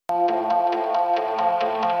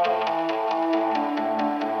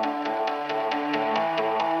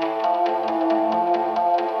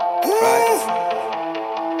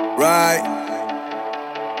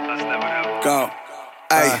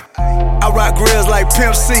grills like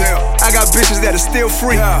Pimp C. I got bitches that are still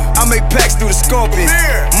free. I make packs through the Scorpion.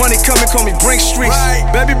 Money coming, call me Cris Streetz.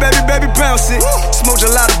 Baby, baby, baby, bounce it. Smoke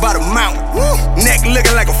gelato by the mountain. Neck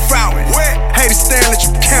looking like a fountain. Haters staring at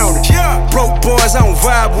you count it. Broke boys I don't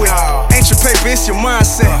vibe with. Ain't your paper, it's your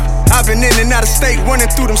mindset. I've been in and out of state, running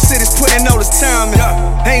through them cities, putting all this time in.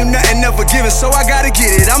 Ain't nothing ever given, so I gotta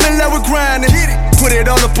get it. I'm in love with grinding. Put it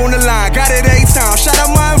all up on the line, got it every time. Shout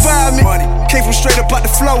out my environment. Came from straight up out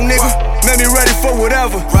the flow, nigga. Made me ready for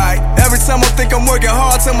whatever. Every time I think I'm working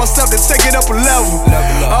hard, tell myself to take it up a level.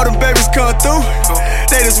 All them babies come through,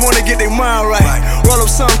 they just wanna get their mind right. Roll up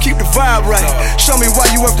something, keep the vibe right. Show me why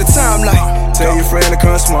you up the time like. Tell your friend to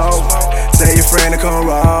come smoke, tell your friend to come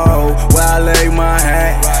roll. Where I lay my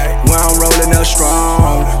hat, where I'm rolling up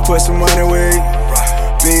strong. Put some money with,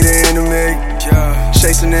 beat it in the mix,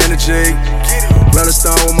 chasing energy. Rollin'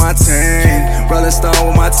 stone with my team, rollin' stone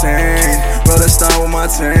with my team, rollin' stone with my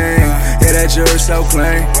team. Yeah, that jewelry so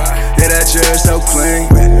clean, yeah, that jewelry so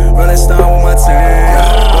clean. Rollin' stone with my team,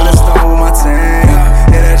 rollin' stone with my team.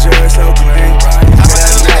 Yeah, that jewelry so clean, yeah,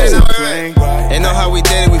 that jewelry so clean. They know how we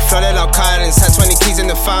did it, we flooded our gardens, had 20 keys in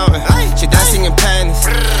the fountain. She dancing in panties,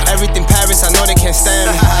 everything Paris, I know they can't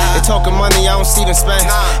stand me. They talking money, I don't see them spend.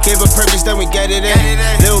 Give a purpose, then we get it in.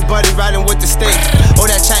 Little buddy riding with the stick, all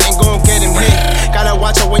that chatting gon' get him hit. Gotta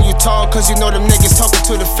watch out when you talk, cause you know them niggas talking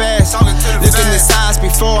to the fast. Look in his eyes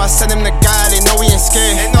before I send him the guy, they know we ain't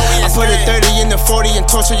scared. I put a 30 in the 40 and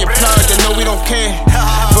torture your plug, they know we don't care.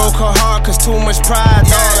 Broke her heart cause too much pride,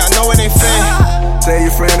 dog, I know it ain't fair. Tell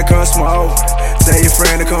your friend to come smoke, tell your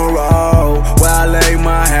friend to come roll. Where I lay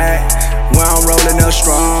my hat, where I'm rolling up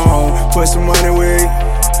strong. Put some money with,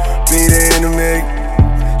 beat it in the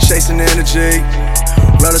mix, chasing energy.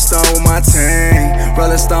 Rollin' stone with my team,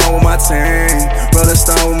 rollin' stone with my team, rollin'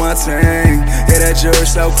 stone with my team. Yeah, that jewelry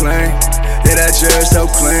so clean, yeah, that jewelry so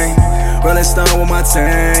clean. Rollin' stone with my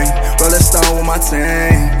team, rollin' stone with my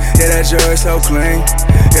team. Yeah, that jewelry so clean,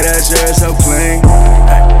 yeah, that jewelry so clean.